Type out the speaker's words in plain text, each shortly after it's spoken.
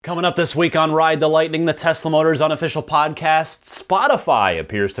Coming up this week on Ride the Lightning, the Tesla Motors unofficial podcast, Spotify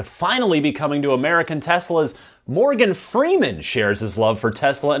appears to finally be coming to American Teslas, Morgan Freeman shares his love for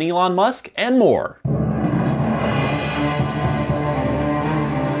Tesla and Elon Musk, and more.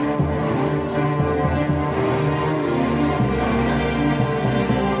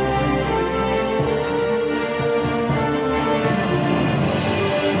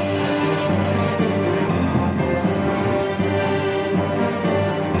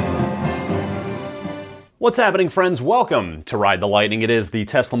 What's happening, friends? Welcome to Ride the Lightning. It is the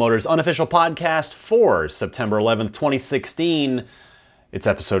Tesla Motors unofficial podcast for September 11th, 2016. It's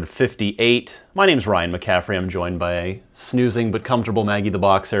episode 58. My name's Ryan McCaffrey. I'm joined by a snoozing but comfortable Maggie the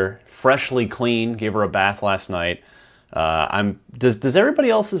Boxer. Freshly clean. Gave her a bath last night. Does everybody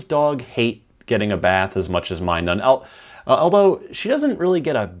else's dog hate getting a bath as much as mine does? Although she doesn't really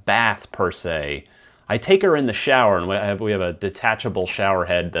get a bath per se. I take her in the shower, and we have a detachable shower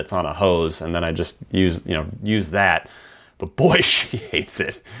head that's on a hose, and then I just use that. But boy, she hates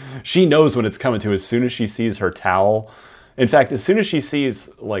it. She knows when it's coming to as soon as she sees her towel. In fact, as soon as she sees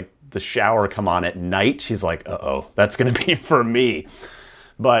like the shower come on at night, she's like, "Uh-oh, that's going to be for me."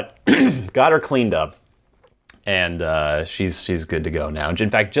 But got her cleaned up, and she's good to go now. In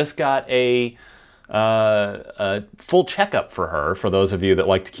fact, just got a full checkup for her, for those of you that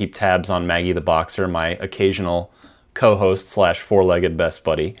like to keep tabs on Maggie the Boxer, my occasional co-host / four-legged best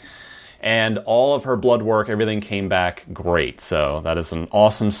buddy. And all of her blood work, everything came back great. So that is an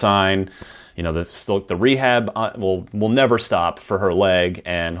awesome sign. You know, the rehab will never stop for her leg,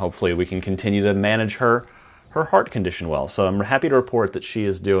 and hopefully we can continue to manage her heart condition well. So I'm happy to report that she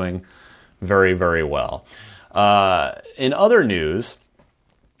is doing very, very well. In other news,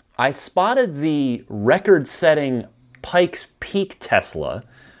 I spotted the record-setting Pikes Peak Tesla.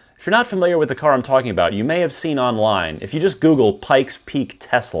 If you're not familiar with the car I'm talking about, you may have seen online. If you just Google Pikes Peak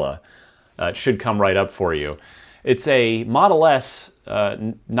Tesla, it should come right up for you. It's a Model S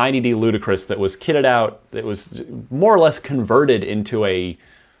 90D Ludicrous that was kitted out, that was more or less converted into a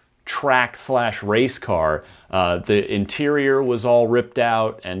track/race car. The interior was all ripped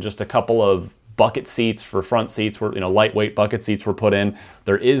out, and just a couple of bucket seats for front seats were, lightweight bucket seats were put in.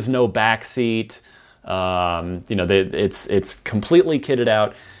 There is no back seat. It's completely kitted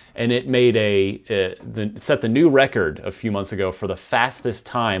out, and it made set the new record a few months ago for the fastest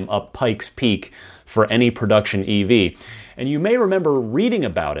time up Pikes Peak for any production EV. And you may remember reading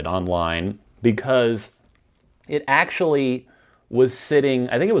about it online because it actually was sitting,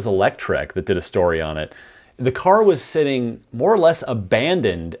 I think it was Electrek that did a story on it. The car was sitting more or less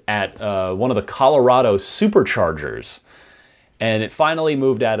abandoned at one of the Colorado superchargers, and it finally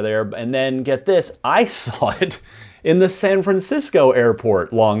moved out of there. And then, get this, I saw it in the San Francisco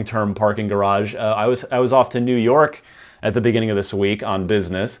airport long-term parking garage. I was off to New York at the beginning of this week on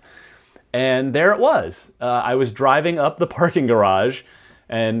business, and there it was. I was driving up the parking garage,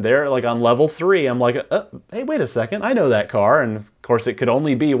 and there, like on level 3, I'm like, hey, wait a second, I know that car. And of course, it could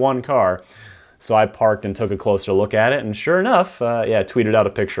only be one car. So I parked and took a closer look at it, and sure enough, I tweeted out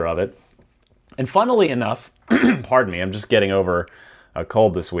a picture of it. And funnily enough, pardon me, I'm just getting over a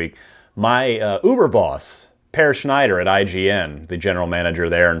cold this week, my Uber boss, Per Schneider at IGN, the general manager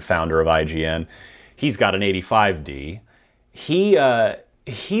there and founder of IGN, he's got an 85D. He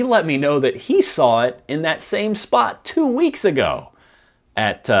let me know that he saw it in that same spot 2 weeks ago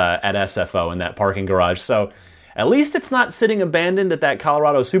at SFO in that parking garage. So at least it's not sitting abandoned at that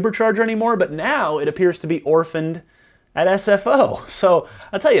Colorado supercharger anymore, but now it appears to be orphaned at SFO. So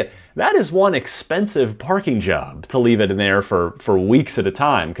I'll tell you, that is one expensive parking job to leave it in there for weeks at a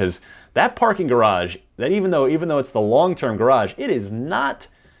time, because that parking garage, that even though it's the long-term garage, it is not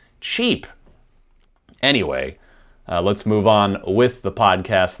cheap. Anyway, let's move on with the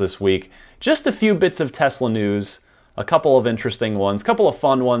podcast this week. Just a few bits of Tesla news. A couple of interesting ones, couple of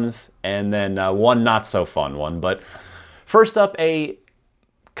fun ones, and then one not so fun one. But first up, a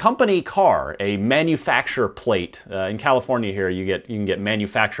company car, a manufacturer plate. In California here, you can get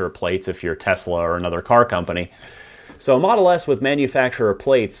manufacturer plates if you're Tesla or another car company. So a Model S with manufacturer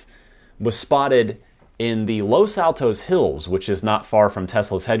plates was spotted in the Los Altos Hills, which is not far from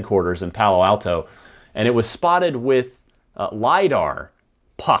Tesla's headquarters in Palo Alto, and it was spotted with LiDAR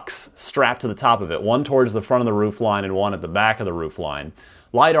pucks strapped to the top of it, one towards the front of the roof line and one at the back of the roof line.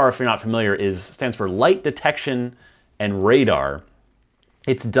 LiDAR, if you're not familiar, stands for light detection and radar.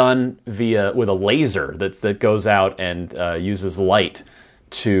 It's done with a laser that goes out and uses light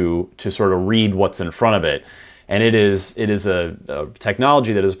to sort of read what's in front of it. And it is a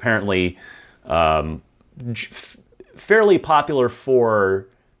technology that is apparently fairly popular for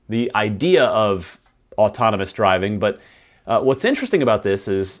the idea of autonomous driving, but What's interesting about this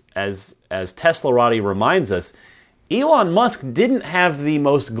is, as Teslarati reminds us, Elon Musk didn't have the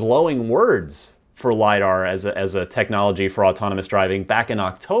most glowing words for LiDAR as a technology for autonomous driving back in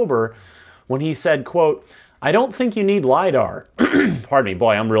October when he said, quote, "I don't think you need LiDAR." Pardon me,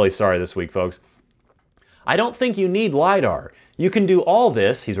 boy, I'm really sorry this week, folks. "I don't think you need LiDAR. You can do all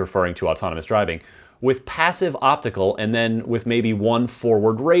this," he's referring to autonomous driving, "with passive optical and then with maybe one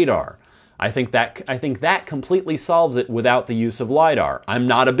forward radar. I think that completely solves it without the use of LiDAR. I'm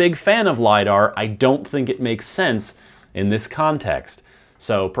not a big fan of LiDAR. I don't think it makes sense in this context."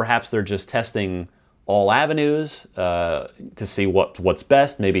 So perhaps they're just testing all avenues to see what's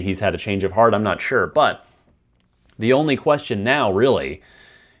best. Maybe he's had a change of heart. I'm not sure. But the only question now really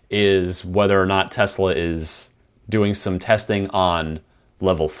is whether or not Tesla is doing some testing on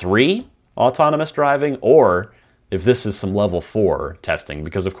level 3 autonomous driving, or if this is some level 4 testing.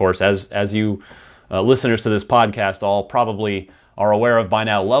 Because of course, as you listeners to this podcast all probably are aware of by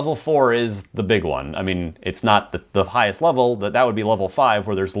now, level 4 is the big one. I mean, it's not the highest level. That would be level 5,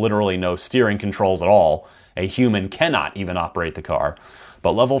 where there's literally no steering controls at all. A human cannot even operate the car.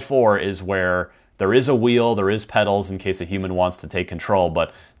 But level 4 is where there is a wheel, there is pedals in case a human wants to take control,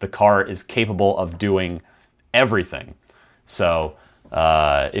 but the car is capable of doing everything. So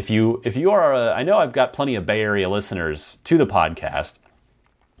if you are, I know I've got plenty of Bay Area listeners to the podcast.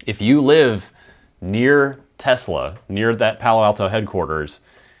 If you live near Tesla, near that Palo Alto headquarters,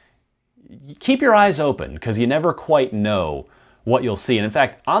 keep your eyes open, because you never quite know what you'll see. And in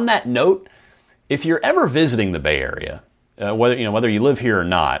fact, on that note, if you're ever visiting the Bay Area, whether you live here or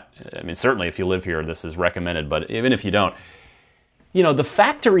not, I mean, certainly if you live here, this is recommended, but even if you don't, the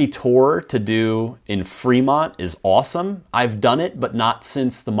factory tour to do in Fremont is awesome. I've done it, but not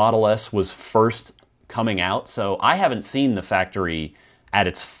since the Model S was first coming out, so I haven't seen the factory at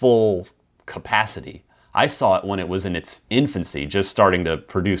its full capacity. I saw it when it was in its infancy, just starting to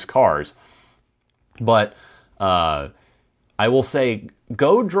produce cars. But I will say,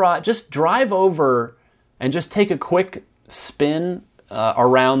 just drive over and just take a quick spin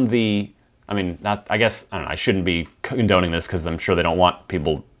around the, I mean, I shouldn't be condoning this because I'm sure they don't want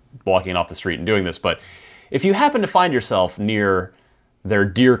people walking off the street and doing this, but if you happen to find yourself near their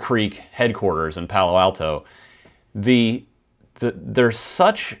Deer Creek headquarters in Palo Alto, there's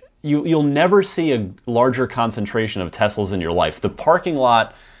such, you'll never see a larger concentration of Teslas in your life. The parking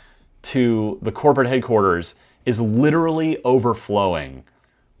lot to the corporate headquarters is literally overflowing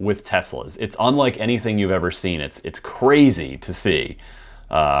with Teslas. It's unlike anything you've ever seen. It's crazy to see.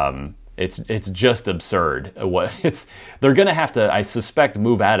 It's just absurd. They're going to have to, I suspect,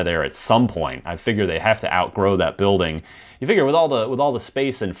 move out of there at some point. I figure they have to outgrow that building. You figure with all the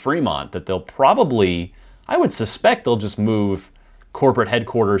space in Fremont that they'll probably, I would suspect they'll just move corporate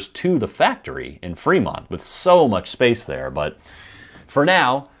headquarters to the factory in Fremont with so much space there. But for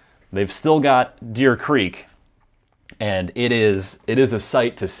now, they've still got Deer Creek, and it is a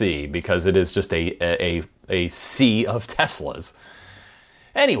sight to see because it is just a sea of Teslas.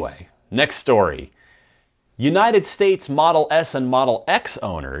 Anyway, next story. United States Model S and Model X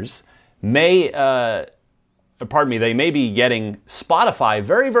owners they may be getting Spotify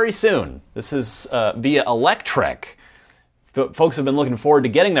very, very soon. This is via Electrek. Folks have been looking forward to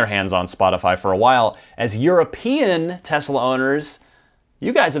getting their hands on Spotify for a while. As European Tesla owners,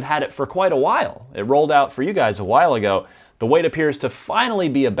 you guys have had it for quite a while. It rolled out for you guys a while ago. The wait appears to finally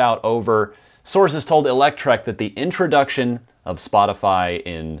be about over. Sources told Electrek that the introduction of Spotify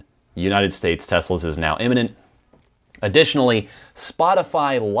in United States Teslas is now imminent. Additionally,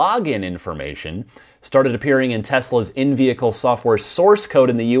 Spotify login information started appearing in Tesla's in-vehicle software source code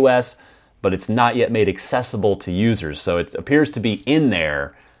in the US, but it's not yet made accessible to users. So it appears to be in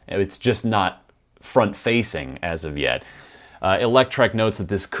there. It's just not front-facing as of yet. Electrek notes that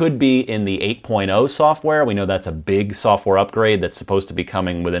this could be in the 8.0 software. We know that's a big software upgrade that's supposed to be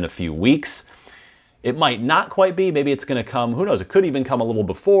coming within a few weeks. It might not quite be. Maybe it's going to come, who knows, it could even come a little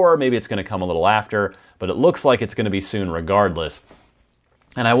before. Maybe it's going to come a little after. But it looks like it's going to be soon regardless.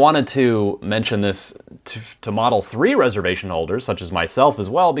 And I wanted to mention this to Model 3 reservation holders, such as myself as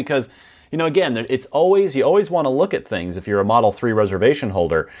well, because, again, you always want to look at things. If you're a Model 3 reservation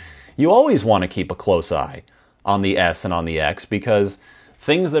holder, you always want to keep a close eye on the S and on the X, because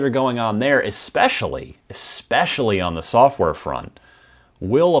things that are going on there, especially on the software front,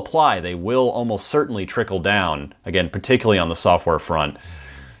 will apply. They will almost certainly trickle down, again, particularly on the software front,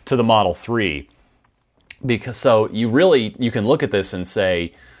 to the Model 3. Because you can look at this and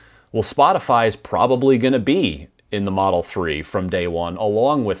say, well, Spotify is probably going to be in the Model 3 from day one,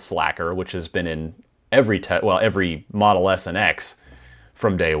 along with Slacker, which has been in every Model S and X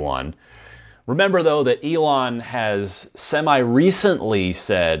from day one. Remember, though, that Elon has semi-recently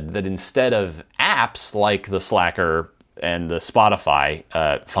said that instead of apps like the Slacker and the Spotify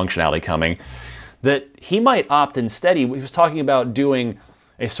functionality coming, that he might opt instead. He was talking about doing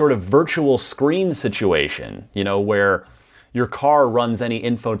a sort of virtual screen situation, where your car runs any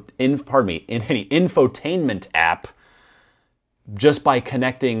infotainment app just by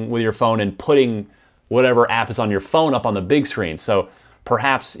connecting with your phone and putting whatever app is on your phone up on the big screen. So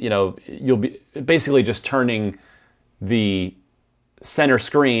perhaps, you'll be basically just turning the center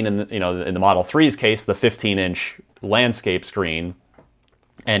screen, and in the Model 3's case, the 15-inch landscape screen,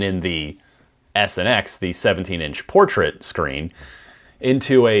 and in the S and X, the 17-inch portrait screen,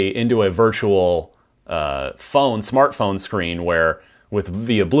 into a virtual smartphone screen where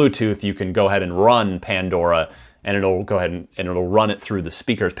via Bluetooth you can go ahead and run Pandora, and it'll go ahead and it'll run it through the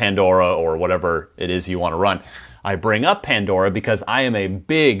speakers, Pandora or whatever it is you want to run. I bring up Pandora because I am a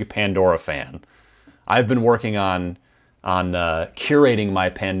big Pandora fan. I've been working on curating my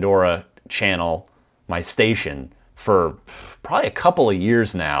Pandora channel, my station, for probably a couple of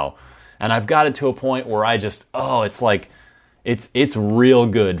years now, and I've got it to a point where it's real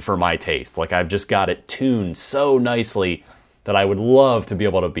good for my taste. Like, I've just got it tuned so nicely that I would love to be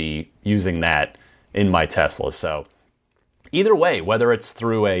able to be using that in my Tesla. So either way, whether it's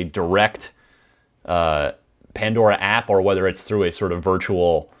through a direct Pandora app or whether it's through a sort of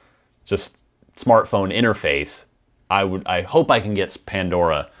virtual just smartphone interface, I hope I can get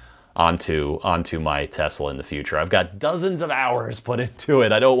Pandora onto my Tesla in the future. I've got dozens of hours put into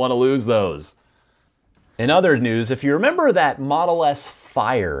it. I don't want to lose those. In other news, if you remember that Model S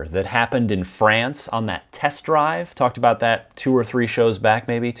fire that happened in France on that test drive, talked about that 2 or 3 shows back,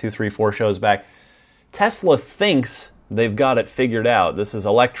 maybe 2, 3, 4 shows back. Tesla thinks they've got it figured out. This is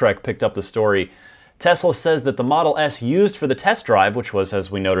Electrek picked up the story. Tesla says that the Model S used for the test drive, which was,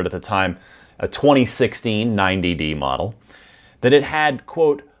 as we noted at the time, a 2016 90D model, that it had,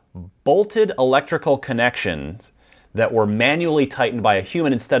 quote, bolted electrical connections that were manually tightened by a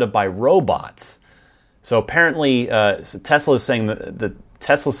human instead of by robots. So apparently, Tesla is saying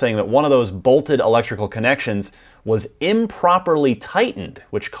that one of those bolted electrical connections was improperly tightened,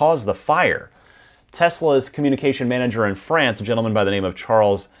 which caused the fire. Tesla's communication manager in France, a gentleman by the name of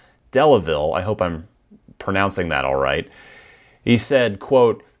Charles Delaville, I hope I'm pronouncing that all right, he said,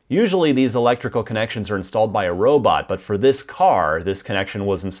 quote, usually these electrical connections are installed by a robot, but for this car, this connection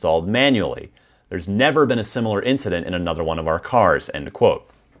was installed manually. There's never been a similar incident in another one of our cars, end quote.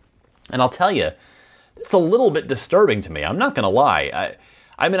 And I'll tell you, it's a little bit disturbing to me. I'm not going to lie.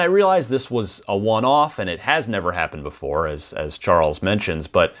 I mean, I realize this was a one-off, and it has never happened before, as Charles mentions,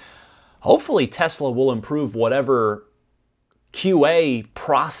 but hopefully Tesla will improve whatever QA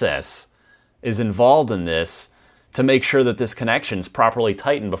process is involved in this to make sure that this connection is properly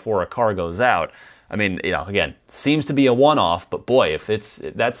tightened before a car goes out. I mean, again, seems to be a one-off, but boy,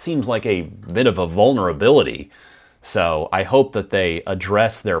 that seems like a bit of a vulnerability. So I hope that they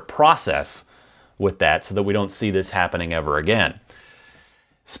address their process with that so that we don't see this happening ever again.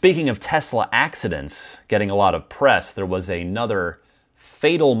 Speaking of Tesla accidents getting a lot of press, there was another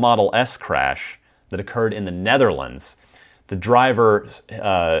fatal Model S crash that occurred in the Netherlands. The driver,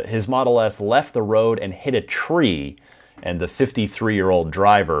 his Model S left the road and hit a tree, and the 53-year-old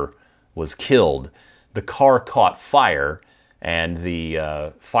driver was killed. The car caught fire, and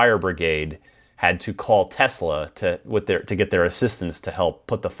the fire brigade had to call Tesla to get their assistance to help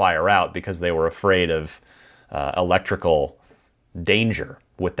put the fire out because they were afraid of electrical danger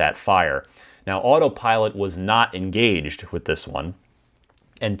with that fire. Now, Autopilot was not engaged with this one,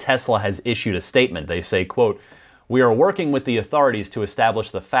 and Tesla has issued a statement. They say, quote, we are working with the authorities to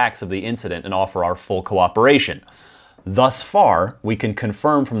establish the facts of the incident and offer our full cooperation. Thus far, we can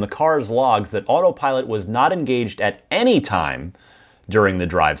confirm from the car's logs that Autopilot was not engaged at any time during the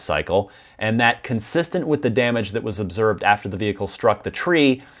drive cycle, and that consistent with the damage that was observed after the vehicle struck the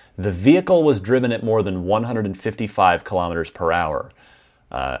tree, the vehicle was driven at more than 155 kilometers per hour.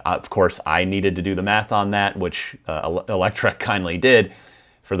 Of course, I needed to do the math on that, which Electrek kindly did.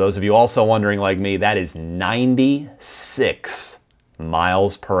 For those of you also wondering like me, that is 96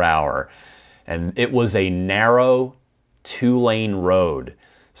 miles per hour. And it was a narrow 2-lane road.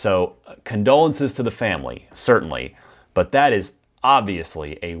 So condolences to the family, certainly. But that is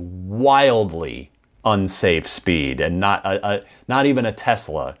obviously a wildly unsafe speed. And not even a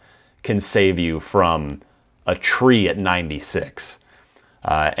Tesla can save you from a tree at 96.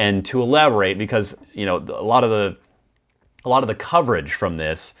 And to elaborate, because a lot of the coverage from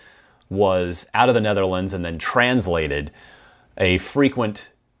this was out of the Netherlands and then translated. A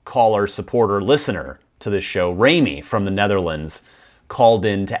frequent caller, supporter, listener to this show, Ramy from the Netherlands, called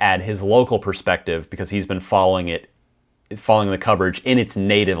in to add his local perspective because he's been following the coverage in its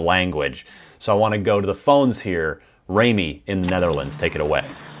native language. So I want to go to the phones here. Remy in the Netherlands, take it away.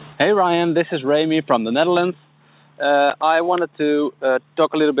 Hey Ryan, this is Remy from the Netherlands. I wanted to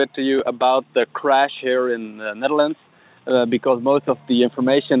talk a little bit to you about the crash here in the Netherlands because most of the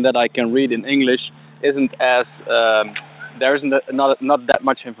information that I can read in English isn't as there isn't not that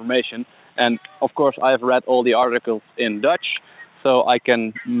much information, and of course I've read all the articles in Dutch, so I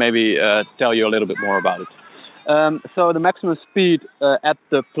can maybe tell you a little bit more about it. So the maximum speed at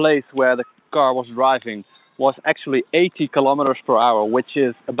the place where the car was driving was actually 80 kilometers per hour, which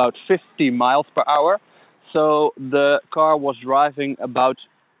is about 50 miles per hour. So the car was driving about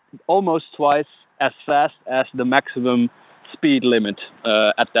almost twice as fast as the maximum speed limit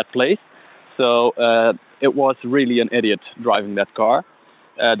at that place. So it was really an idiot driving that car.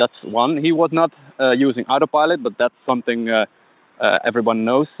 That's one. He was not using autopilot, but that's something everyone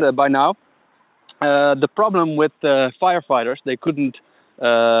knows by now. The problem with the firefighters, they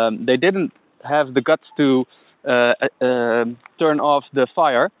didn't have the guts to turn off the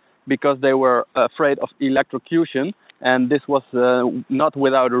fire because they were afraid of electrocution, and this was not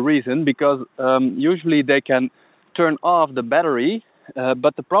without a reason, because usually they can turn off the battery,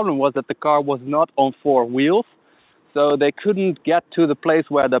 but the problem was that the car was not on four wheels, so they couldn't get to the place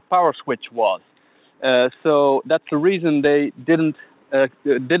where the power switch was. So that's the reason they didn't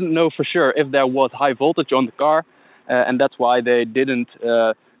know for sure if there was high voltage on the car, and that's why they didn't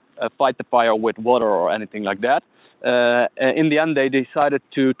fight the fire with water or anything like that. In the end, they decided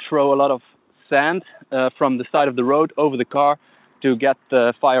to throw a lot of sand from the side of the road over the car to get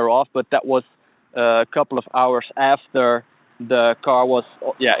the fire off, but that was a couple of hours after the car was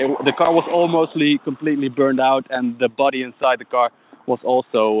almost completely burned out, and the body inside the car was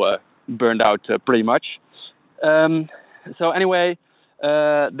also burned out pretty much. So anyway,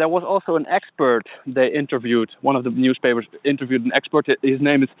 there was also an expert they interviewed. One of the newspapers interviewed an expert. His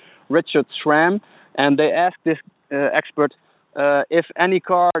name is Richard Schramm, and they asked this expert if any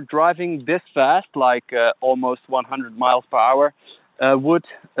car driving this fast, like almost 100 miles per hour,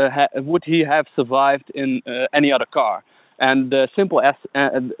 would he have survived in any other car? And the simple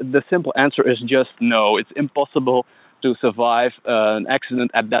answer is just no. It's impossible to survive an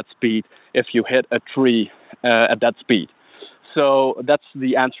accident at that speed if you hit a tree at that speed. So that's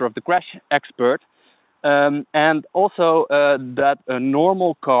the answer of the crash expert. And also that a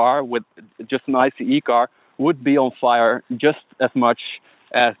normal car with just an ICE car would be on fire just as much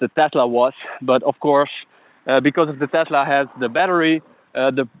as the Tesla was. But of course, because of the Tesla has the battery,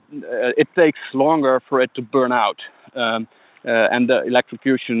 it takes longer for it to burn out. And the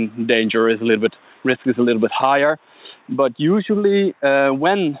electrocution risk is a little bit higher. But usually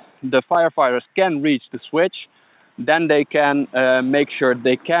when the firefighters can reach the switch, then they can make sure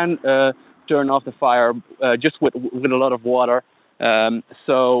they can turn off the fire just with a lot of water.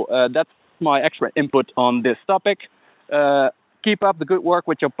 So that's my extra input on this topic. Keep up the good work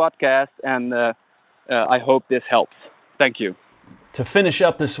with your podcast, and I hope this helps. Thank you. To finish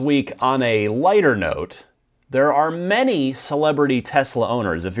up this week on a lighter note, there are many celebrity Tesla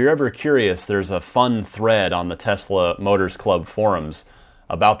owners. If you're ever curious, there's a fun thread on the Tesla Motors Club forums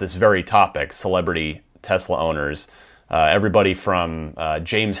about this very topic, celebrity Tesla owners. Everybody from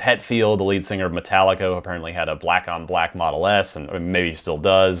James Hetfield, the lead singer of Metallica, who apparently had a black-on-black Model S, and maybe still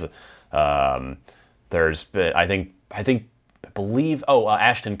does. There's, I believe,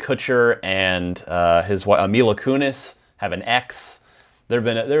 Ashton Kutcher and his wife Mila Kunis have an X.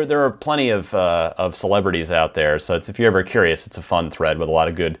 There are plenty of celebrities out there. So if you're ever curious, it's a fun thread with a lot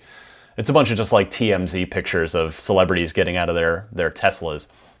of good. It's a bunch of just like TMZ pictures of celebrities getting out of their Teslas.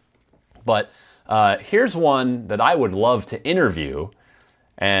 But here's one that I would love to interview,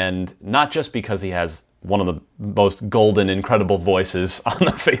 and not just because he has one of the most golden, incredible voices on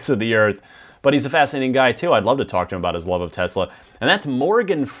the face of the earth, but he's a fascinating guy too. I'd love to talk to him about his love of Tesla, and that's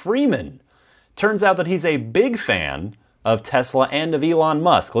Morgan Freeman. Turns out that he's a big fan of Tesla and of Elon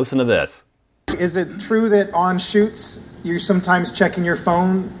Musk. Listen to this. Is it true that on shoots you're sometimes checking your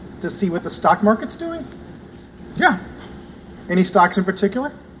phone to see what the stock market's doing? Yeah. Any stocks in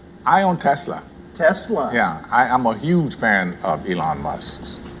particular? I own Tesla. Tesla? Yeah, I'm a huge fan of Elon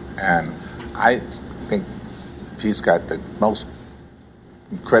Musk's, and I think he's got the most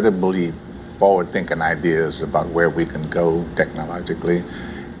incredibly forward-thinking ideas about where we can go technologically.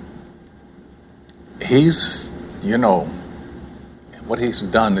 What he's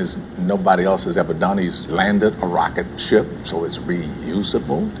done is nobody else has ever done. He's landed a rocket ship so it's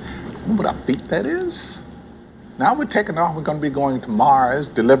reusable. You know what a feat that is? Now we're taking off. We're going to be going to Mars,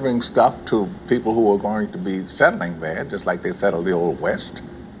 delivering stuff to people who are going to be settling there, just like they settled the Old West,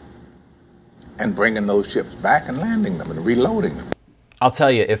 and bringing those ships back and landing them and reloading them. I'll tell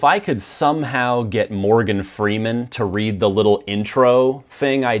you, if I could somehow get Morgan Freeman to read the little intro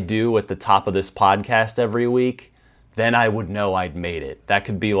thing I do at the top of this podcast every week, then I would know I'd made it. That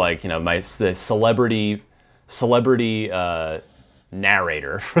could be like, my celebrity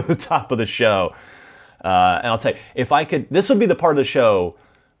narrator for the top of the show. And I'll tell you, if I could, this would be the part of the show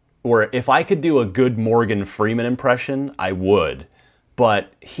where if I could do a good Morgan Freeman impression, I would.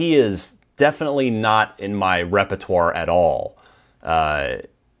 But he is definitely not in my repertoire at all.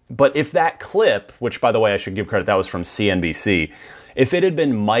 But if that clip, which by the way I should give credit, that was from CNBC, if it had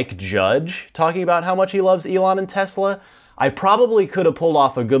been Mike Judge talking about how much he loves Elon and Tesla, I probably could have pulled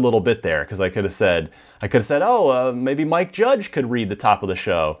off a good little bit there, because I could have said, maybe Mike Judge could read the top of the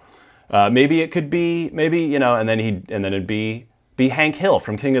show. Maybe it could be, and then it'd be Hank Hill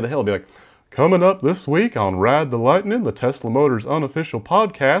from King of the Hill. It'd be like, coming up this week on Ride the Lightning, the Tesla Motors unofficial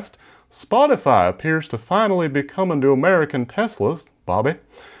podcast, Spotify appears to finally be coming to American Teslas, Bobby.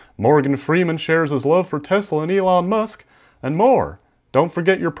 Morgan Freeman shares his love for Tesla and Elon Musk, and more. Don't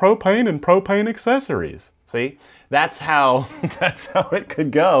forget your propane and propane accessories. See? That's how it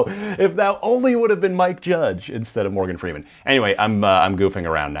could go if that only would have been Mike Judge instead of Morgan Freeman. Anyway, I'm goofing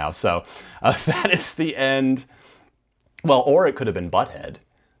around now. So that is the end. Well, or it could have been Butthead.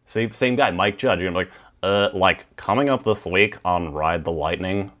 See, same guy, Mike Judge. You're gonna be like coming up this week on Ride the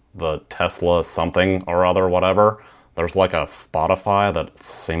Lightning, the Tesla something or other, whatever. There's like a Spotify that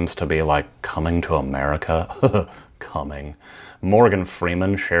seems to be like coming to America. Coming. Morgan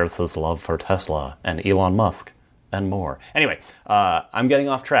Freeman shares his love for Tesla and Elon Musk and more. Anyway, I'm getting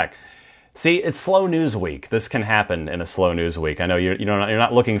off track. See, it's slow news week. This can happen in a slow news week. I know you're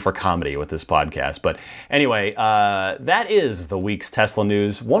not looking for comedy with this podcast, but anyway, that is the week's Tesla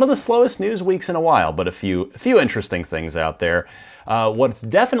news. One of the slowest news weeks in a while, but a few interesting things out there. What's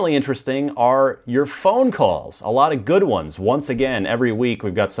definitely interesting are your phone calls. A lot of good ones. Once again, every week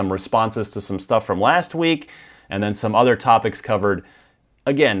we've got some responses to some stuff from last week, and then some other topics covered.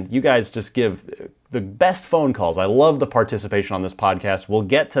 Again, you guys just give the best phone calls. I love the participation on this podcast. We'll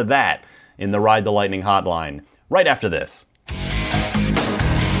get to that in the Ride the Lightning hotline right after this.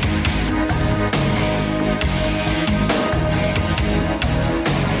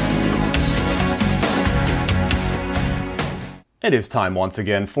 It is time once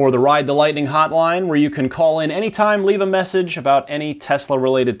again for the Ride the Lightning hotline, where you can call in anytime, leave a message about any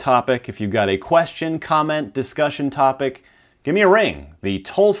Tesla-related topic. If you've got a question, comment, discussion topic, give me a ring. The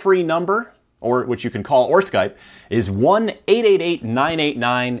toll-free number, or which you can call or Skype, is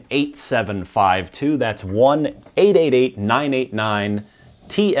 1-888-989-8752. That's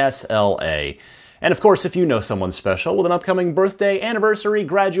 1-888-989-TSLA. And of course, if you know someone special with an upcoming birthday, anniversary,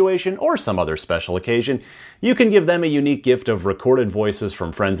 graduation, or some other special occasion, you can give them a unique gift of recorded voices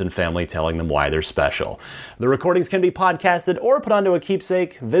from friends and family telling them why they're special. The recordings can be podcasted or put onto a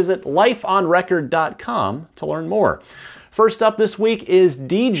keepsake. Visit lifeonrecord.com to learn more. First up this week is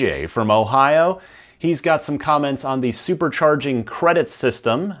DJ from Ohio. He's got some comments on the supercharging credit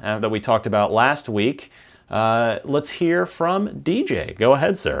system that we talked about last week. Let's hear from DJ. Go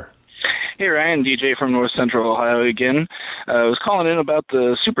ahead, sir. Hey Ryan, DJ from North Central Ohio again. I was calling in about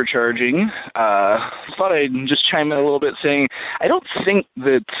the supercharging. Thought I'd just chime in a little bit saying I don't think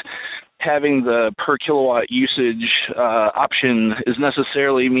that having the per kilowatt usage option is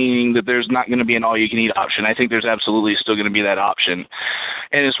necessarily meaning that there's not going to be an all-you-can-eat option. I think there's absolutely still going to be that option.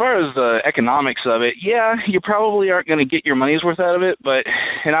 And as far as the economics of it, yeah, you probably aren't going to get your money's worth out of it,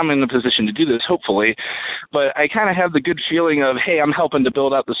 and I'm in the position to do this, hopefully, but I kind of have the good feeling of, hey, I'm helping to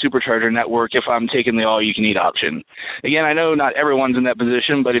build out the supercharger network if I'm taking the all-you-can-eat option. Again, I know not everyone's in that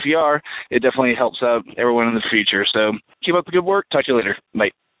position, but if you are, it definitely helps out everyone in the future. So keep up the good work. Talk to you later.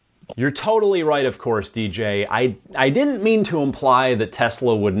 Bye. You're totally right, of course, DJ. I didn't mean to imply that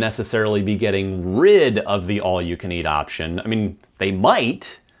Tesla would necessarily be getting rid of the all-you-can-eat option. I mean, they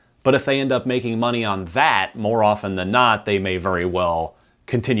might, but if they end up making money on that, more often than not, they may very well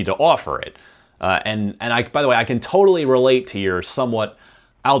continue to offer it. And I, by the way, I can totally relate to your somewhat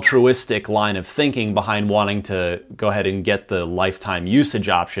altruistic line of thinking behind wanting to go ahead and get the lifetime usage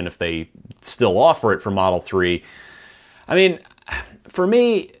option if they still offer it for Model 3. I mean, for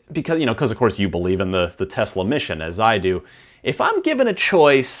me, because of course you believe in the Tesla mission as I do, if I'm given a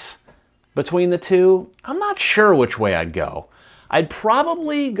choice between the two, I'm not sure which way I'd go. I'd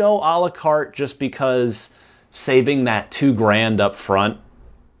probably go a la carte just because saving that $2,000 up front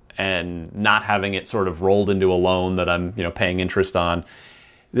and not having it sort of rolled into a loan that I'm paying interest on,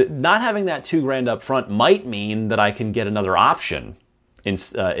 Not having that $2,000 up front might mean that I can get another option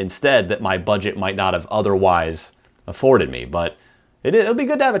instead that my budget might not have otherwise afforded me. But it'll be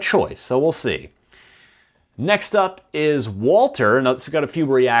good to have a choice, so we'll see. Next up is Walter. Now, it's got a few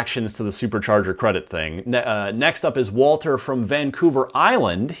reactions to the supercharger credit thing. Next up is Walter from Vancouver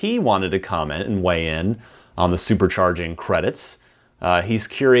Island. He wanted to comment and weigh in on the supercharging credits. He's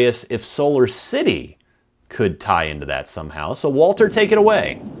curious if Solar City could tie into that somehow. So, Walter, take it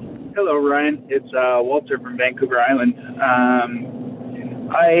away. Hello, Ryan. It's Walter from Vancouver Island.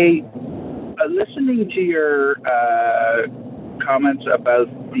 Listening to your comments about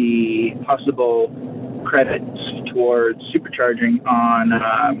the possible credits towards supercharging on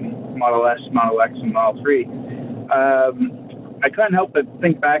Model S, Model X, and Model 3. I can't help but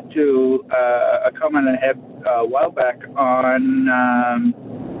think back to a comment I had a while back on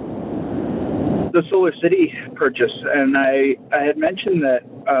the Solar City purchase, and I had mentioned that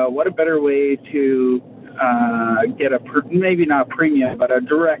what a better way to get maybe not a premium, but a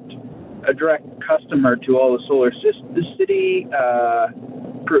direct customer to all the Solar City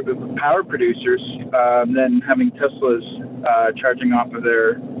power producers than having Teslas charging off of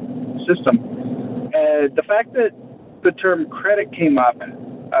their system. The fact that the term credit came up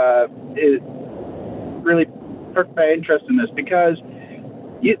it really perked my interest in this, because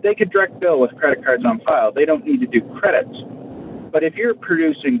they could direct bill with credit cards on file. They don't need to do credits. But if you're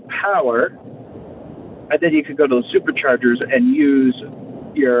producing power, then you could go to the superchargers and use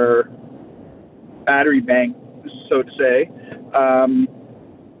your battery bank, so to say.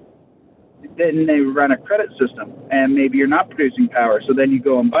 Then they run a credit system, and maybe you're not producing power, so then you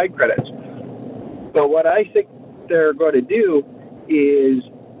go and buy credits. But what I think they're going to do is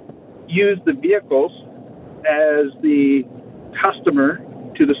use the vehicles as the customer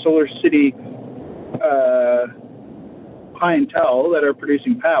to the Solar City clientele that are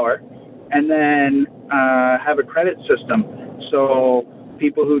producing power, and then have a credit system. So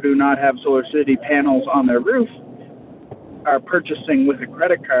people who do not have Solar City panels on their roof are purchasing with a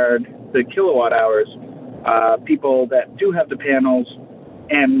credit card the kilowatt hours. People that do have the panels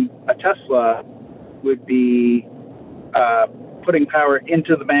and a Tesla would be putting power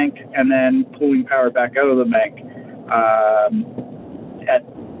into the bank and then pulling power back out of the bank at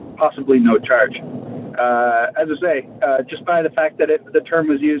possibly no charge. As I say, just by the fact that the term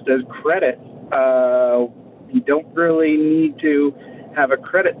was used as credit, you don't really need to have a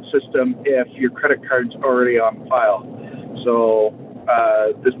credit system if your credit card's already on file. So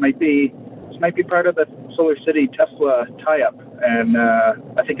this might be part of the Solar City Tesla tie-up, and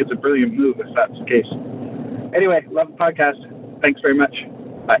I think it's a brilliant move if that's the case. Anyway, love the podcast. Thanks very much.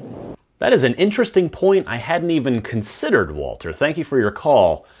 Bye. That is an interesting point I hadn't even considered, Walter. Thank you for your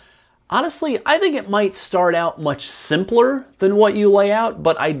call. Honestly, I think it might start out much simpler than what you lay out,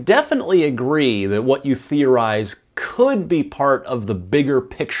 but I definitely agree that what you theorize could be part of the bigger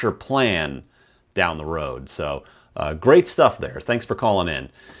picture plan down the road. So, great stuff there. Thanks for calling in.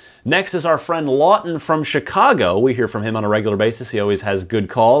 Next is our friend Lawton from Chicago. We hear from him on a regular basis. He always has good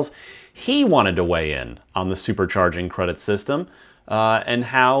calls. He wanted to weigh in on the supercharging credit system and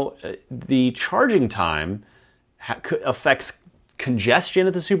how the charging time affects congestion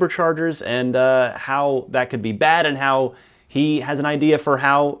at the superchargers, and how that could be bad, and how he has an idea for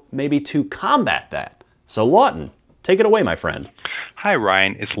how maybe to combat that. So Lawton, take it away, my friend. Hi,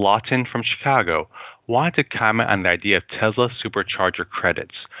 Ryan. It's Lawton from Chicago. Wanted to comment on the idea of Tesla supercharger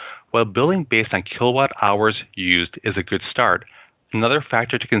credits. While billing based on kilowatt hours used is a good start, another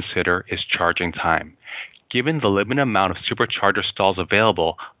factor to consider is charging time. Given the limited amount of supercharger stalls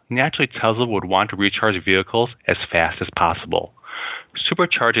available, naturally Tesla would want to recharge vehicles as fast as possible.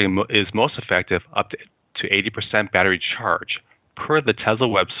 Supercharging is most effective up to 80% battery charge. Per the Tesla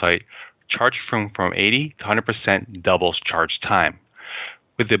website, charge from 80 to 100% doubles charge time.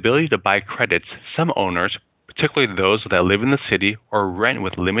 With the ability to buy credits, some owners, particularly those that live in the city or rent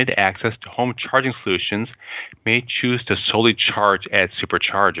with limited access to home charging solutions, may choose to solely charge at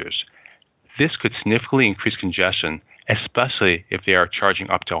superchargers. This could significantly increase congestion, especially if they are charging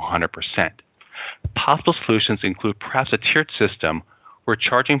up to 100%. Possible solutions include perhaps a tiered system where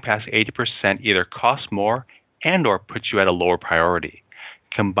charging past 80% either costs more and or puts you at a lower priority.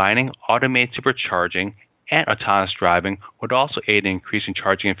 Combining automated supercharging and autonomous driving would also aid in increasing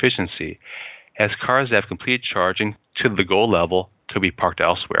charging efficiency, as cars that have completed charging to the goal level could be parked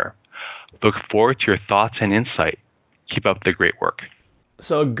elsewhere. Look forward to your thoughts and insight. Keep up the great work.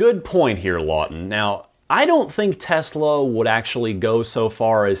 So a good point here, Lawton. Now, I don't think Tesla would actually go so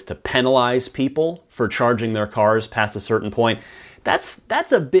far as to penalize people for charging their cars past a certain point. That's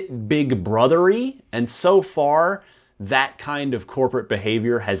a bit big brothery, and so far that kind of corporate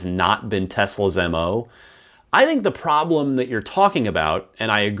behavior has not been Tesla's MO. I think the problem that you're talking about,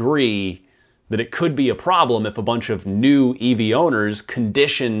 and I agree that it could be a problem if a bunch of new EV owners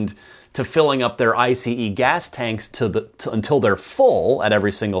conditioned to filling up their ICE gas tanks until they're full at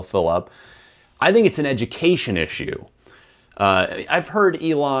every single fill up. I think it's an education issue. I've heard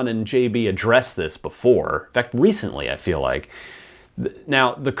Elon and JB address this before. In fact, recently, I feel like.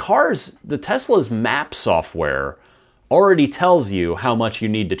 Now, the Tesla's map software already tells you how much you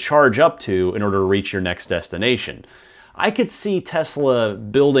need to charge up to in order to reach your next destination. I could see Tesla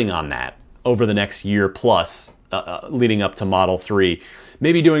building on that over the next year plus, leading up to Model 3.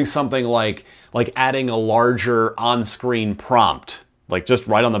 Maybe doing something like adding a larger on-screen prompt, like just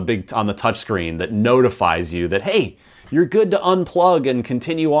right on the touch screen that notifies you that, hey, you're good to unplug and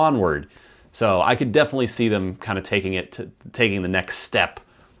continue onward. So I could definitely see them kind of taking the next step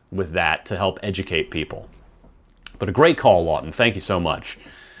with that to help educate people. But a great call, Lawton. Thank you so much.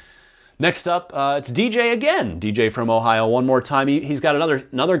 Next up, it's DJ again. DJ from Ohio one more time. He's got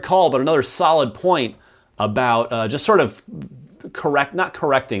another call, but another solid point about just sort of not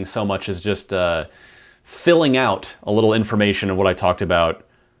correcting so much as just filling out a little information of what I talked about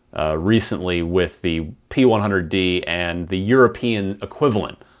recently with the P100D and the European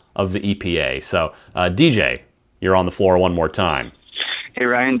equivalent of the EPA. So, DJ, you're on the floor one more time. Hey,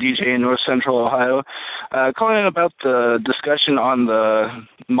 Ryan, DJ in North Central Ohio. Calling in about the discussion on the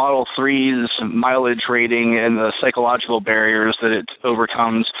Model 3's mileage rating and the psychological barriers that it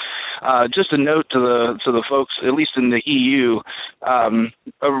overcomes. Just a note to the folks, at least in the EU,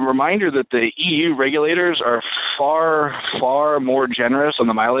 a reminder that the EU regulators are far more generous on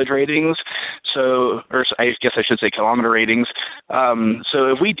the mileage ratings. So, or I guess I should say kilometer ratings.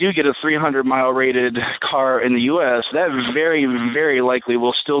 So if we do get a 300-mile rated car in the U.S., that very, very likely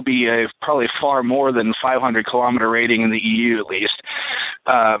will still be probably far more than 500-kilometer rating in the EU at least.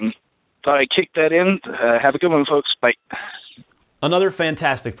 Thought I'd kick that in. Have a good one, folks. Bye. Another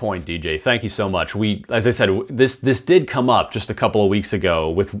fantastic point, DJ. Thank you so much. As I said, this did come up just a couple of weeks ago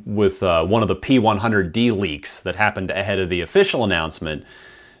with one of the P100D leaks that happened ahead of the official announcement.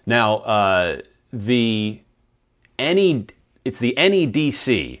 Now, it's the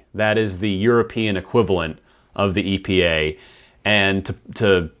NEDC, that is the European equivalent of the EPA. And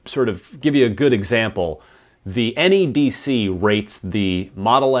to sort of give you a good example, the NEDC rates the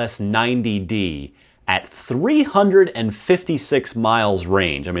Model S 90D at 356 miles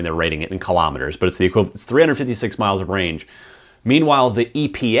range. I mean, they're rating it in kilometers, but it's the equivalent. It's 356 miles of range. Meanwhile, the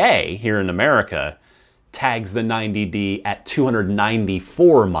EPA here in America tags the 90D at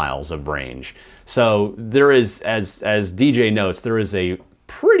 294 miles of range. So there is, as DJ notes, there is a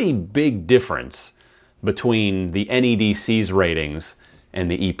pretty big difference between the NEDC's ratings and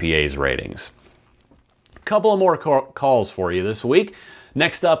the EPA's ratings. A couple of more calls for you this week.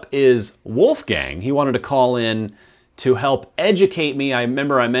 Next up is Wolfgang. He wanted to call in to help educate me. I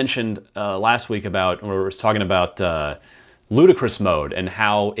remember I mentioned last week when we were talking about ludicrous mode and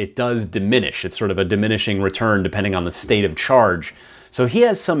how it does diminish. It's sort of a diminishing return depending on the state of charge. So he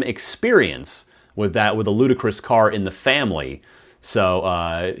has some experience with that, with a ludicrous car in the family. So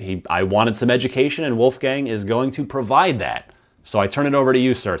I wanted some education, and Wolfgang is going to provide that. So I turn it over to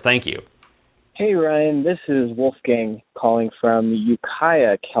you, sir. Thank you. Hey, Ryan, this is Wolfgang calling from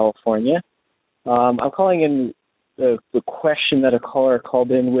Ukiah, California. I'm calling in the question that a caller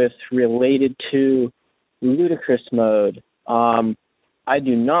called in with related to ludicrous mode. I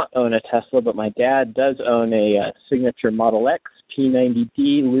do not own a Tesla, but my dad does own a signature Model X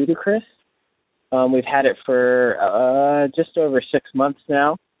P90D Ludicrous. We've had it for just over 6 months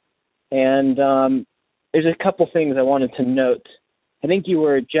now. And there's a couple things I wanted to note. I think you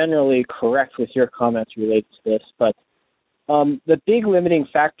were generally correct with your comments related to this, but the big limiting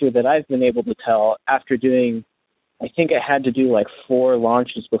factor that I've been able to tell after doing, I think I had to do like 4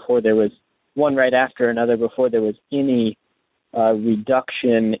 launches before there was one right after another before there was any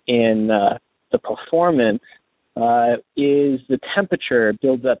reduction in the performance, is the temperature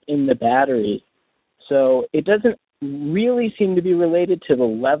builds up in the battery. So it doesn't really seem to be related to the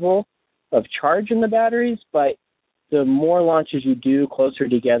level of charge in the batteries, but the more launches you do closer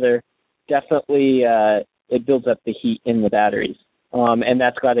together, definitely it builds up the heat in the batteries. And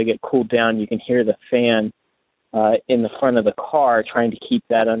that's got to get cooled down. You can hear the fan in the front of the car trying to keep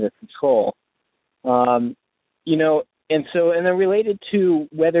that under control. And then related to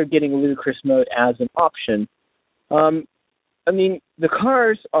whether getting ludicrous mode as an option, I mean, the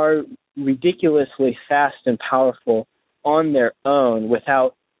cars are ridiculously fast and powerful on their own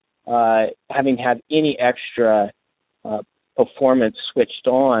without having had any extra performance switched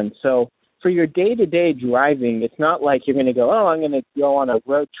on. So for your day-to-day driving, it's not like you're going to go, oh, I'm going to go on a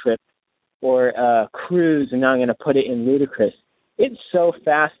road trip or a cruise, and now I'm going to put it in ludicrous. It's so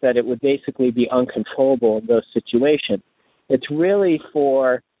fast that it would basically be uncontrollable in those situations. It's really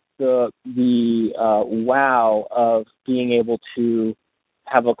for the wow of being able to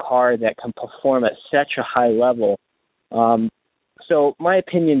have a car that can perform at such a high level. So my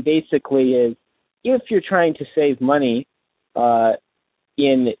opinion basically is, if you're trying to save money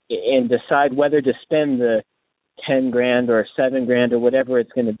and decide whether to spend the $10,000 or $7,000 or whatever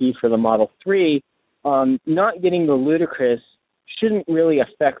it's going to be for the Model 3, not getting the ludicrous shouldn't really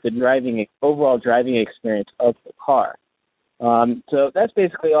affect the overall driving experience of the car. So that's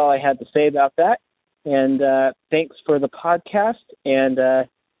basically all I had to say about that. And thanks for the podcast, and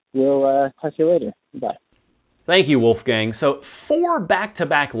we'll talk to you later. Bye. Thank you, Wolfgang. So 4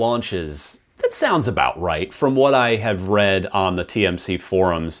 back-to-back launches, that sounds about right from what I have read on the TMC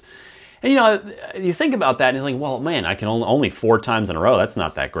forums. And, you think about that and you're like, well, man, I can only 4 times in a row. That's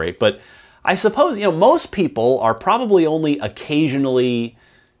not that great. But I suppose, most people are probably only occasionally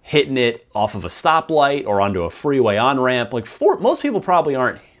hitting it off of a stoplight or onto a freeway on-ramp. Most people probably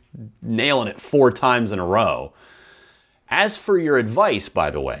aren't nailing it 4 times in a row. As for your advice, by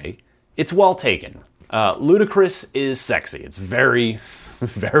the way, it's well taken. Ludicrous is sexy. It's very,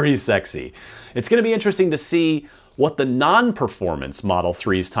 very sexy. It's going to be interesting to see what the non-performance Model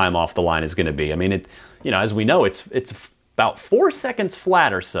 3's time off the line is going to be. I mean, as we know, it's about 4 seconds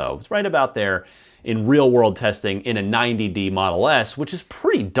flat or so. It's right about there in real-world testing in a 90D Model S, which is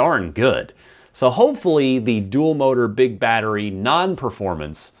pretty darn good. So hopefully the dual-motor, big battery,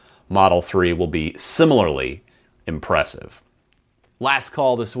 non-performance Model 3 will be similarly impressive. Last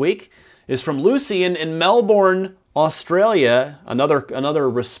call this week is from Lucian in Melbourne, Australia. Another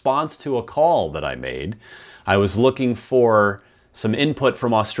response to a call that I made. I was looking for some input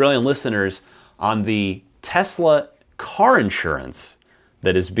from Australian listeners on the Tesla car insurance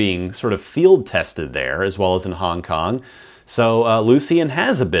that is being sort of field tested there, as well as in Hong Kong. So Lucian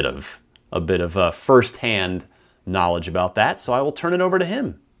has a bit of first-hand knowledge about that, so I will turn it over to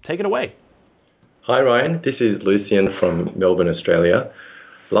him. Take it away. Hi Ryan, this is Lucian from Melbourne, Australia.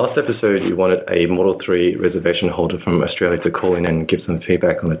 Last episode you wanted a Model 3 reservation holder from Australia to call in and give some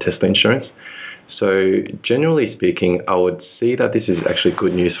feedback on the Tesla insurance. So generally speaking, I would see that this is actually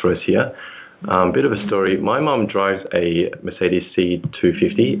good news for us here. Bit of a story. My mum drives a Mercedes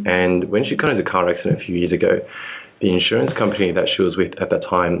C250, and when she got into a car accident a few years ago, the insurance company that she was with at that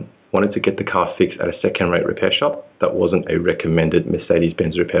time wanted to get the car fixed at a second-rate repair shop that wasn't a recommended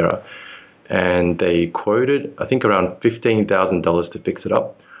Mercedes-Benz repairer. And they quoted, I think, around $15,000 to fix it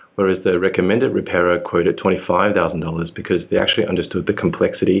up, whereas the recommended repairer quoted $25,000 because they actually understood the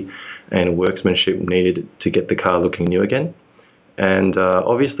complexity and workmanship needed to get the car looking new again. And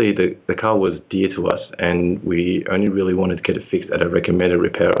obviously the car was dear to us, and we only really wanted to get it fixed at a recommended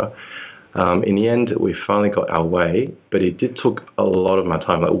repairer. In the end, we finally got our way, but it did took a lot of my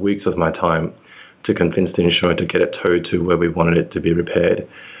time, like weeks of my time, to convince the insurer to get it towed to where we wanted it to be repaired.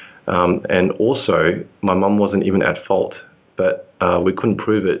 And also, my mum wasn't even at fault, but we couldn't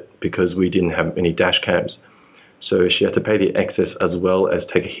prove it because we didn't have any dash cams. So she had to pay the excess as well as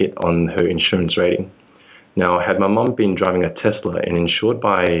take a hit on her insurance rating. Now, had my mum been driving a Tesla and insured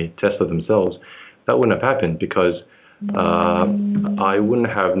by Tesla themselves, that wouldn't have happened because I wouldn't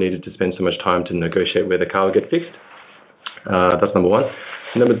have needed to spend so much time to negotiate where the car would get fixed. That's number one.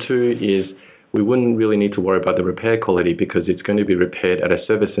 Number two is we wouldn't really need to worry about the repair quality because it's going to be repaired at a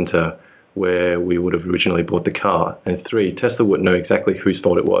service center where we would have originally bought the car. And three, Tesla would know exactly whose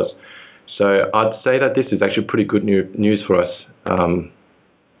fault it was. So I'd say that this is actually pretty good news for us,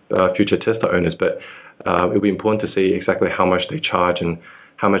 future Tesla owners, but it would be important to see exactly how much they charge and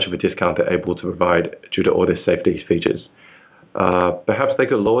how much of a discount they're able to provide due to all their safety features. Perhaps they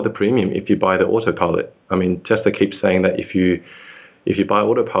could lower the premium if you buy the autopilot. I mean, Tesla keeps saying that if you buy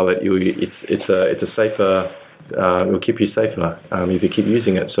autopilot, it's a safer, it will keep you safer if you keep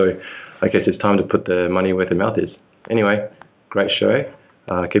using it. So I guess it's time to put the money where the mouth is. Anyway, great show.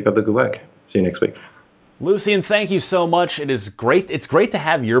 Keep up the good work. See you next week. Lucian, thank you so much. It's great to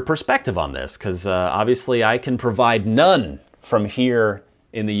have your perspective on this because obviously I can provide none from here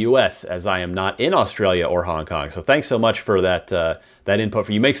in the U.S. as I am not in Australia or Hong Kong. So thanks so much for that input.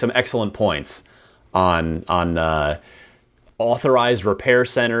 You make some excellent points on authorized repair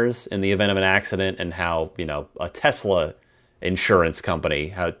centers in the event of an accident and how a Tesla insurance company,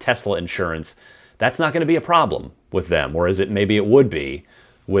 how Tesla insurance, that's not going to be a problem with them, whereas maybe it would be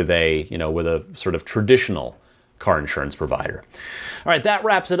with a sort of traditional car insurance provider. All right, that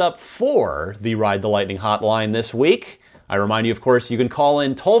wraps it up for the Ride the Lightning hotline this week. I remind you, of course, you can call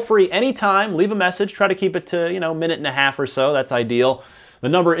in toll-free anytime, leave a message, try to keep it to, a minute and a half or so. That's ideal. The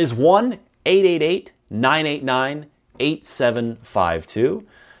number is 1-888-989-8752.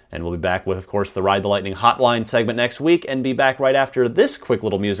 And we'll be back with, of course, the Ride the Lightning Hotline segment next week, and be back right after this quick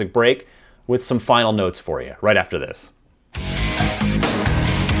little music break with some final notes for you, right after this.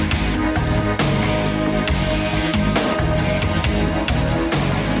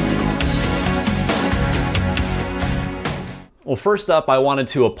 Well, first up, I wanted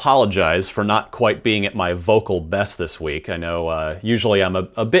to apologize for not quite being at my vocal best this week. I know usually I'm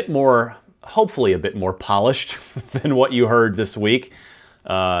a bit more, hopefully a bit more polished than what you heard this week.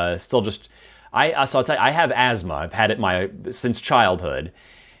 So I'll tell you, I have asthma. I've had it since childhood.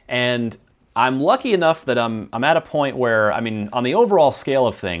 And I'm lucky enough that I'm at a point where, on the overall scale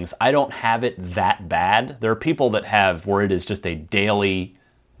of things, I don't have it that bad. There are people that have where it is just a daily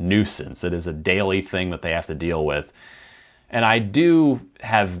nuisance. It is a daily thing that they have to deal with. And I do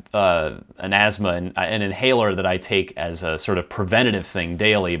have an asthma and an inhaler that I take as a sort of preventative thing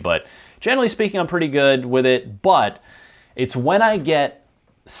daily, but generally speaking, I'm pretty good with it. But it's when I get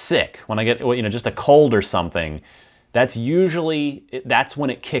sick, when I get just a cold or something, that's when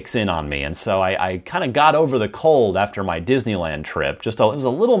it kicks in on me. And so I kind of got over the cold after my Disneyland trip. It was a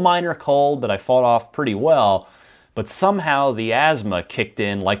little minor cold that I fought off pretty well, but somehow the asthma kicked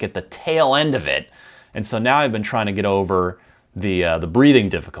in like at the tail end of it. And so now I've been trying to get over the breathing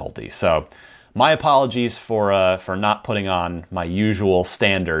difficulty. So my apologies for not putting on my usual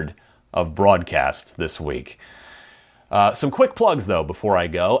standard of broadcast this week. Some quick plugs, though, before I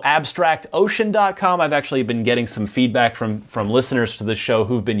go. AbstractOcean.com. I've actually been getting some feedback from listeners to the show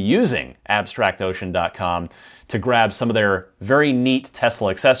who've been using AbstractOcean.com to grab some of their very neat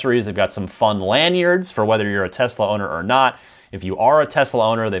Tesla accessories. They've got some fun lanyards for whether you're a Tesla owner or not. If you are a Tesla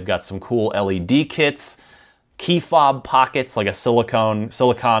owner, they've got some cool LED kits, key fob pockets, like a silicone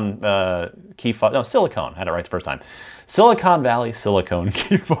key fob. No, silicone. I had it right the first time. Silicon Valley silicone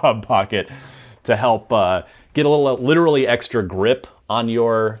key fob pocket to help get a little literally extra grip on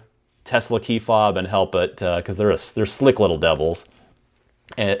your Tesla key fob and help it because they're slick little devils.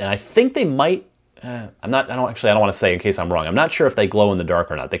 And I think they might. I don't want to say in case I'm wrong. I'm not sure if they glow in the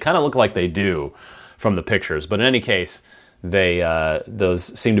dark or not. They kind of look like they do from the pictures, but in any case,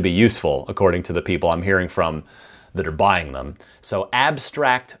 those seem to be useful according to the people I'm hearing from that are buying them. So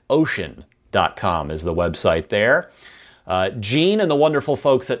abstractocean.com is the website there. Gene and the wonderful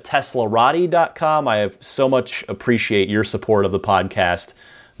folks at teslarati.com. I so much appreciate your support of the podcast,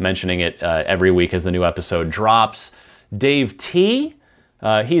 mentioning it every week as the new episode drops. Dave T,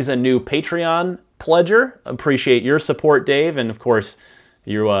 he's a new Patreon pledger. Appreciate your support, Dave. And of course,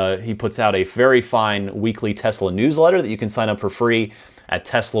 he puts out a very fine weekly Tesla newsletter that you can sign up for free at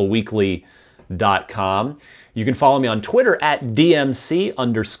teslaweekly.com. You can follow me on Twitter at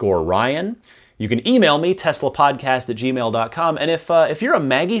DMC_Ryan. You can email me, teslapodcast@gmail.com. And if you're a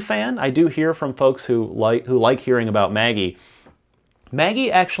Maggie fan, I do hear from folks who like hearing about Maggie.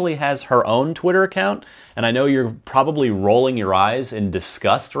 Maggie actually has her own Twitter account, and I know you're probably rolling your eyes in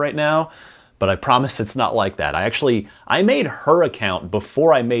disgust right now, but I promise it's not like that. I made her account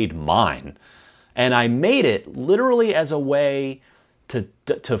before I made mine. And I made it literally as a way to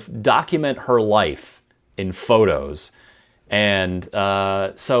document her life in photos. And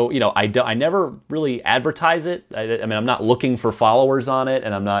so, I never really advertise it. I'm not looking for followers on it,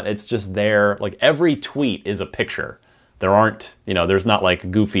 and it's just there. Like every tweet is a picture. There aren't, there's not like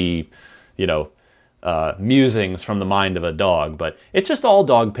goofy, musings from the mind of a dog, but it's just all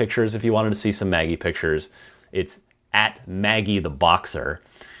dog pictures. If you wanted to see some Maggie pictures, it's at Maggie the Boxer.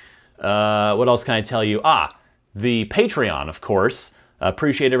 What else can I tell you? The Patreon, of course.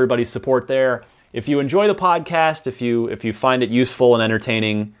 Appreciate everybody's support there. If you enjoy the podcast, if you find it useful and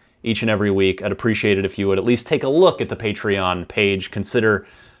entertaining each and every week, I'd appreciate it if you would at least take a look at the Patreon page. Consider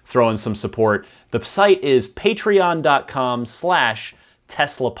throwing some support. The site is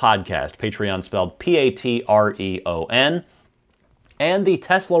patreon.com/Tesla Podcast. Patreon spelled Patreon. And the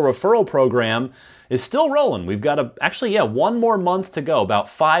Tesla referral program is still rolling. We've got one more month to go, about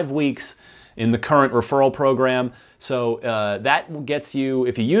 5 weeks in the current referral program. So that gets you,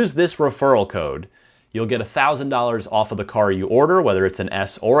 if you use this referral code, you'll get $1,000 off of the car you order, whether it's an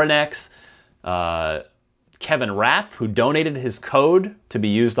S or an X. Kevin Rapp, who donated his code to be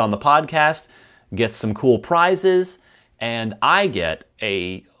used on the podcast, gets some cool prizes, and I get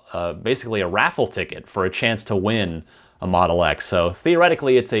basically a raffle ticket for a chance to win a Model X. So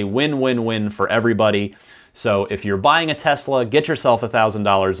theoretically, it's a win-win-win for everybody. So if you're buying a Tesla, get yourself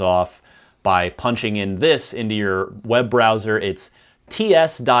 $1,000 off by punching in this into your web browser. It's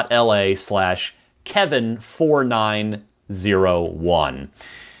ts.la/Kevin4900. 601.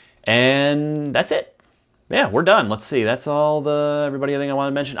 And that's it. Yeah, we're done. Let's see. That's all everybody I think I want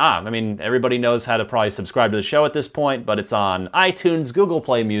to mention. Everybody knows how to probably subscribe to the show at this point, but it's on iTunes, Google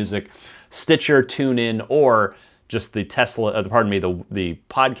Play Music, Stitcher, TuneIn, or just the the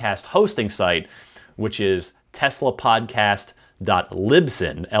podcast hosting site, which is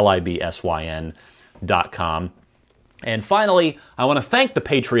teslapodcast.libsyn, LIBSYN.com. And finally, I want to thank the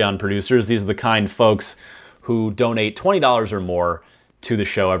Patreon producers. These are the kind folks who donate $20 or more to the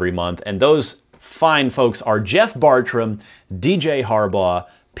show every month. And those fine folks are Jeff Bartram, DJ Harbaugh,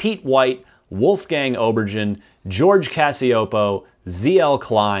 Pete White, Wolfgang Obergen, George Cassiopo, ZL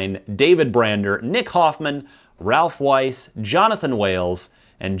Klein, David Brander, Nick Hoffman, Ralph Weiss, Jonathan Wales,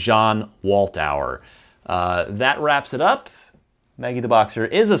 and John Waltauer. That wraps it up. Maggie the Boxer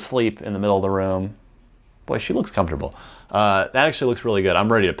is asleep in the middle of the room. Boy, she looks comfortable. That actually looks really good.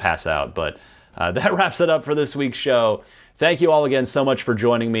 I'm ready to pass out, but that wraps it up for this week's show. Thank you all again so much for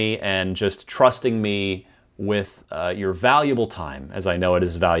joining me and just trusting me with your valuable time, as I know it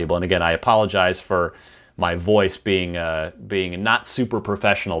is valuable. And again, I apologize for my voice being not super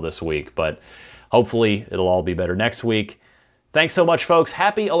professional this week, but hopefully it'll all be better next week. Thanks so much, folks.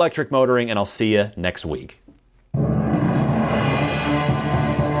 Happy electric motoring, and I'll see you next week.